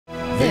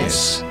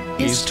This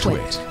is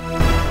TWiT.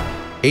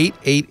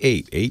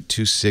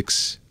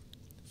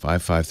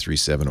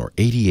 888-826-5537 or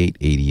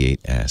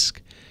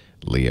 8888-ASK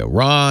Leo.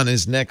 Ron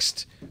is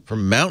next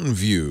from Mountain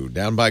View,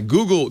 down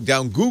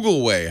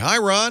Google Way. Hi,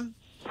 Ron.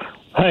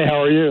 Hi,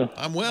 how are you?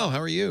 I'm well. How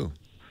are you?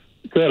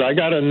 Good. I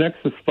got a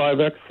Nexus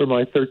 5X for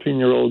my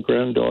 13-year-old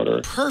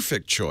granddaughter.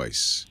 Perfect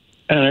choice.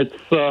 And it's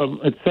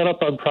set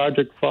up on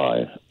Project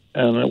Fi,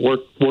 and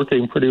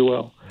working pretty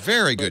well.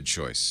 Very good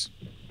choice.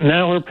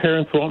 Now her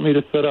parents want me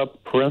to set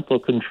up parental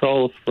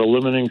controls for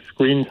limiting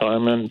screen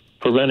time and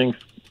preventing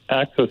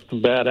access to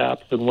bad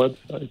apps and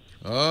websites.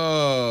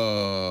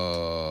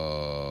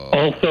 Oh.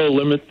 Also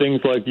limit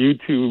things like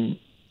YouTube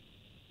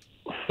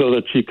so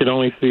that she can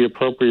only see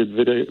appropriate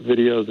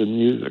videos and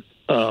music.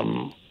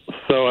 So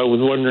I was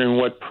wondering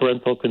what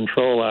parental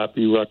control app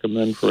you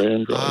recommend for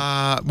Android.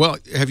 Well,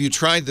 have you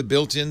tried the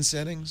built-in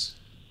settings?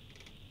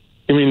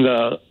 You mean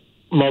the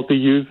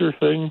multi-user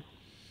thing?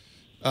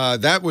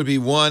 That would be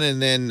one,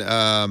 and then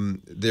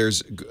there's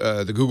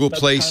the Google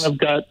Play. That's kind of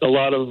got a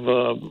lot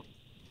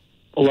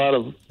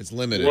of it's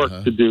limited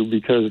work to do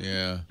because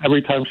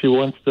every time she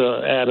wants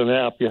to add an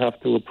app, you have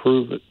to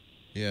approve it.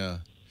 Yeah.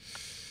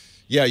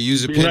 Yeah,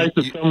 use a It'd be nice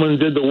if someone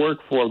did the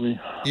work for me.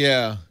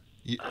 Yeah.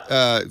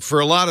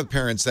 For a lot of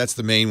parents, that's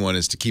the main one,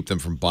 is to keep them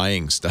from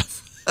buying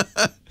stuff.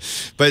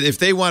 But if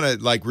they want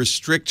to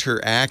restrict her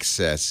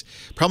access,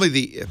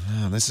 probably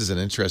this is an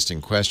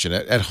interesting question.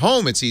 At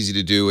home, it's easy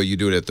to do. You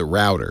do it at the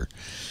router.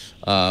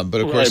 But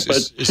of course,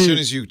 as soon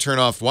as you turn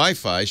off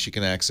Wi-Fi, she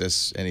can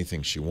access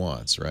anything she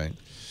wants, right?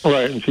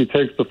 Right, and she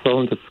takes the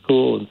phone to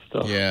school and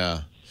stuff.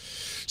 Yeah.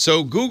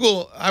 So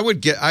Google,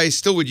 I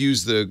still would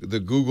use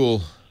the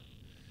Google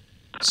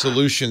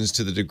solutions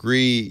to the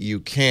degree you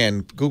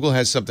can. Google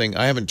has something,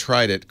 I haven't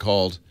tried it,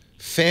 called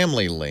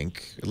Family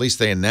Link. At least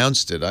they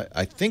announced it.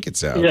 I think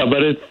it's out. Yeah,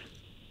 but it's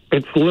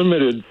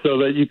limited so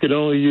that you can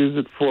only use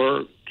it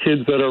for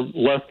kids that are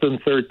less than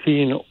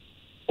 13,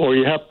 or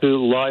you have to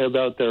lie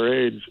about their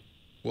age.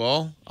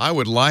 Well, I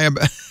would lie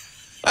about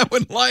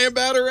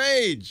her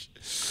age.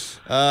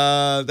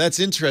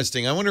 That's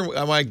interesting. I wonder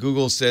why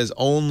Google says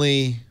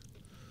only.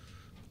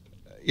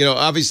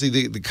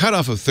 Obviously the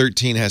cutoff of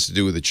 13 has to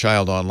do with the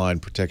Child Online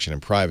Protection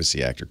and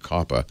Privacy Act, or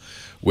COPPA,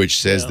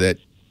 which says that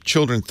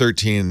children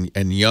 13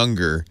 and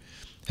younger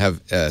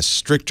have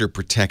stricter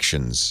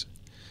protections,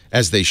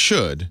 as they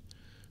should,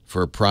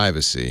 for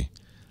privacy.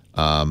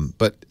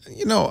 But,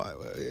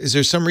 is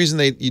there some reason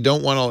you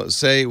don't want to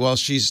say, well,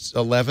 she's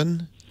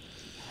 11?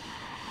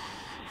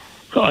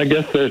 Well, I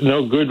guess there's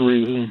no good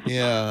reason.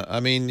 Yeah,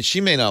 I mean,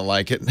 she may not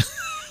like it.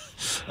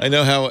 I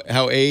know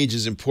how age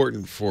is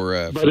important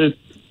for... but it's,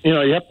 you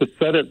have to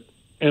set it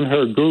in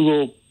her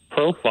Google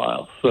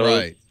profile. So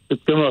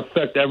it's going to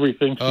affect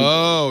everything.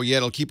 Oh, yeah,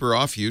 it'll keep her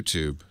off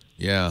YouTube.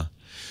 Yeah.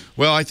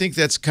 Well, I think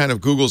that's kind of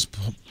Google's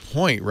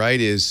point,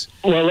 right?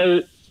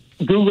 Well,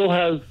 Google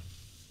has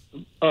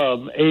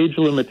age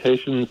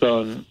limitations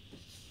on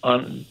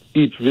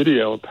each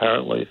video,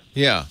 apparently.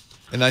 Yeah.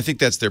 And I think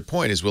that's their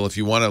point is, well, if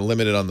you want to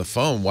limit it on the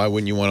phone, why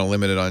wouldn't you want to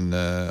limit it on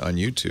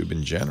YouTube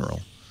in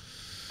general?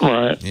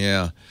 Right.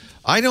 Yeah.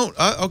 I don't...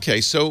 okay,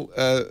 so...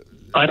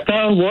 I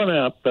found one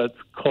app that's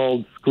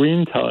called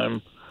Screen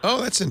Time. Oh,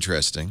 that's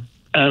interesting.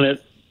 And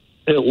it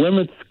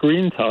limits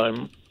screen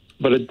time,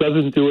 but it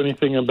doesn't do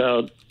anything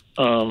about,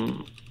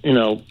 bad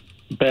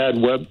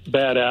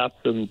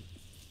apps and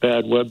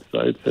bad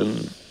websites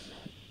and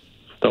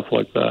stuff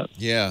like that.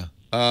 Yeah.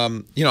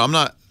 I'm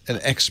not an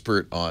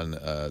expert on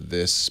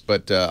this,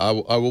 but I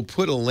will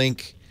put a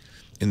link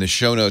in the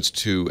show notes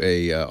to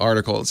a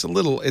article.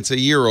 It's a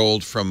year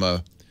old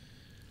from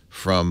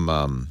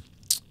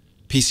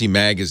PC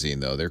Magazine,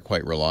 though. They're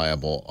quite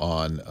reliable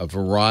on a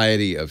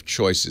variety of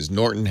choices.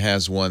 Norton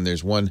has one.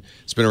 There's one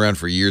that's been around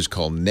for years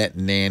called Net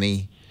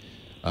Nanny,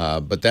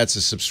 but that's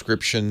a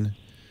subscription.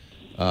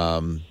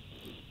 I'll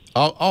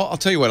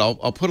tell you what.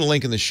 I'll put a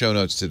link in the show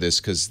notes to this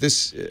because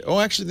this.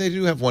 Oh, actually, they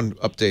do have one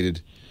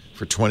updated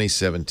for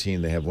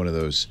 2017. They have one of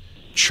those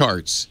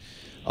charts.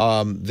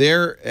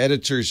 Their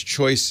editor's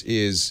choice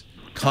is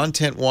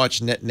Content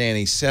Watch Net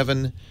Nanny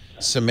 7,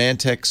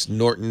 Symantec's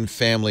Norton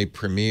Family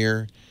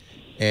Premier,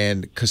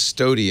 and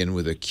Custodian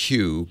with a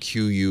Q,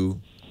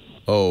 Q-U-S-T-O-D-I-O.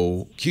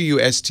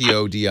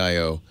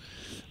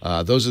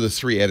 Those are the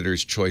three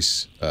editors'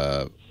 choice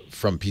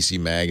from PC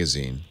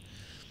Magazine.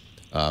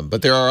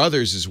 But there are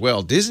others as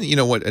well. Disney,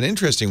 an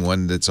interesting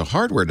one that's a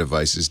hardware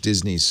device is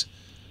Disney's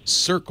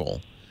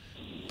Circle.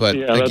 But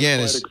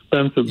again, that's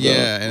quite expensive.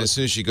 And as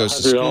soon as she goes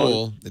to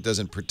school, it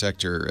doesn't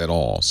protect her at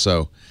all.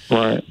 So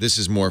this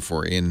is more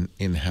for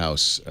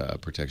in-house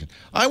protection.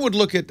 I would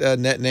look at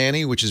Net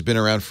Nanny, which has been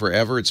around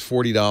forever. It's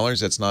 $40.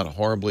 That's not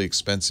horribly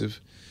expensive.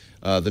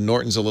 The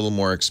Norton's a little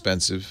more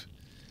expensive,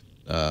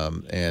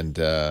 and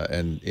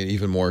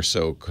even more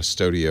so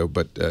Custodio.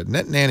 But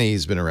Net Nanny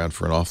has been around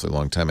for an awfully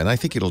long time, and I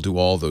think it'll do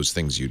all those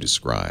things you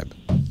describe.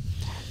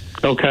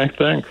 Okay,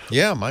 thanks.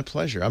 Yeah, my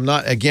pleasure. I'm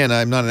not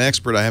an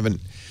expert.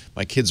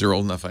 My kids are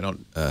old enough. I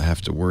don't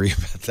have to worry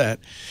about that.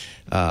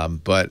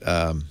 But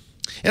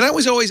And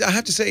I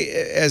have to say,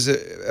 as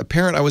a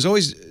parent, I was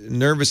always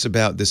nervous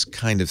about this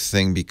kind of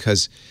thing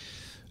because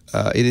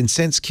it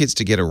incents kids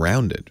to get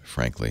around it,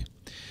 frankly.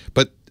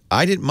 But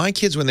my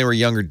kids, when they were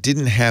younger,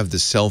 didn't have the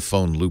cell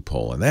phone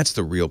loophole, and that's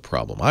the real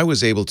problem. I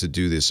was able to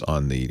do this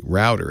on the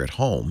router at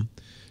home.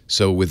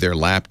 So with their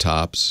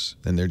laptops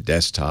and their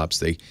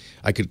desktops,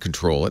 I could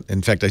control it.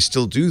 In fact, I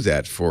still do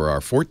that for our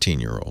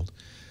 14-year-old.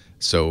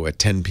 So at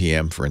 10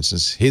 p.m., for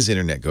instance, his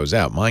internet goes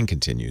out. Mine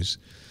continues,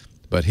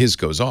 but his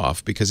goes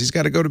off because he's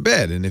got to go to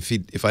bed. And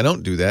if I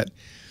don't do that,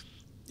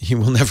 he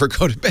will never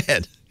go to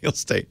bed. He'll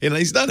stay, and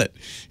he's done it.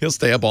 He'll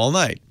stay up all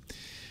night.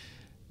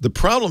 The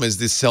problem is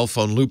this cell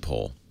phone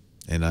loophole,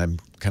 and I'm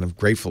kind of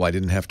grateful I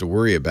didn't have to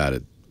worry about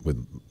it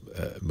with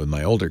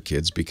my older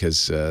kids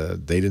because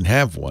they didn't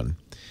have one.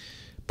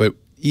 But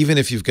even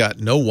if you've got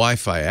no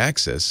Wi-Fi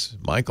access,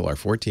 Michael, our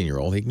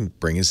 14-year-old, he can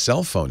bring his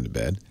cell phone to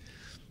bed,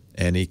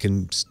 and he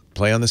can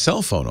play on the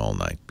cell phone all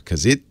night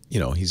because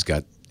he's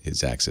got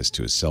his access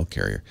to his cell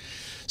carrier.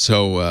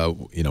 So,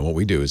 what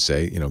we do is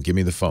say, give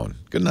me the phone.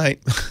 Good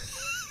night.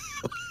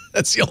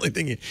 That's the only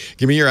thing.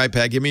 Give me your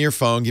iPad, give me your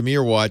phone, give me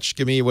your watch,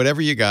 give me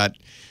whatever you got.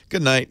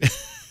 Good night.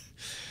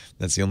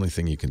 That's the only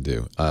thing you can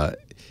do.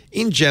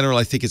 In general,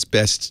 I think it's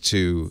best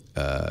to,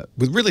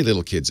 with really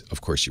little kids,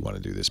 of course you want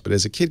to do this, but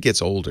as a kid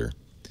gets older,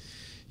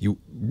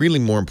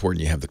 more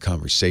important you have the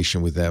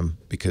conversation with them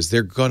because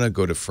they're going to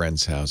go to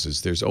friends'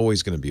 houses. There's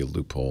always going to be a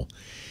loophole.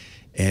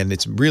 And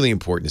it's really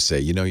important to say,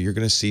 you're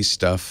going to see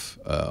stuff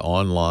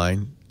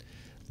online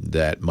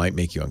that might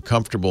make you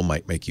uncomfortable,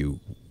 might make you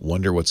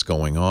wonder what's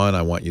going on.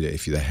 I want you to,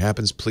 if that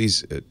happens,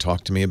 please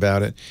talk to me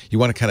about it. You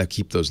want to kind of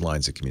keep those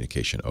lines of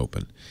communication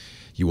open.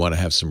 You want to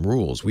have some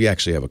rules. We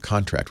actually have a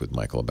contract with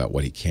Michael about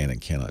what he can and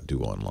cannot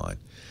do online.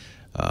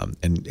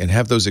 And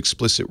have those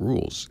explicit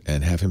rules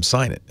and have him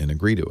sign it and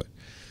agree to it.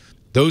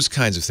 Those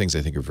kinds of things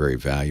I think are very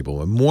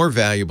valuable and more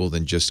valuable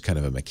than just kind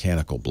of a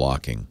mechanical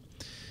blocking.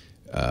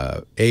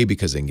 A,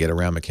 because they can get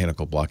around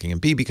mechanical blocking,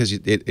 and B, because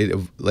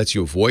it lets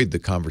you avoid the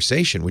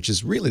conversation, which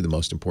is really the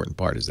most important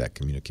part, is that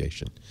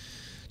communication,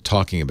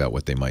 talking about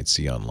what they might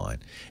see online.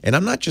 And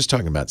I'm not just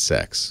talking about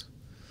sex.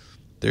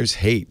 There's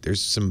hate.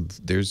 There's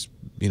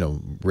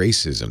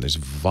racism. There's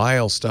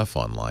vile stuff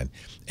online,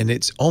 and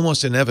it's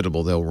almost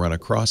inevitable they'll run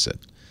across it.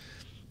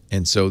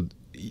 And so,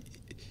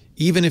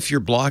 even if you're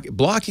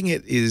blocking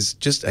it is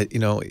just it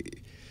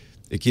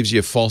gives you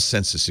a false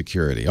sense of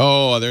security.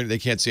 Oh, they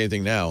can't see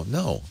anything now.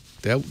 No.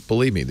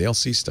 Believe me, they'll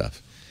see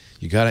stuff.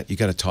 You got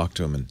to talk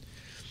to them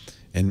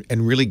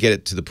and really get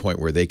it to the point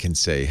where they can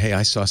say, "Hey,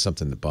 I saw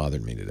something that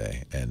bothered me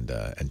today," and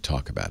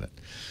talk about it.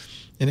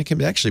 And it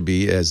can actually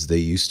be, as they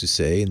used to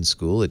say in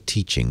school, a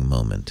teaching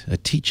moment, a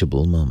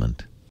teachable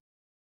moment.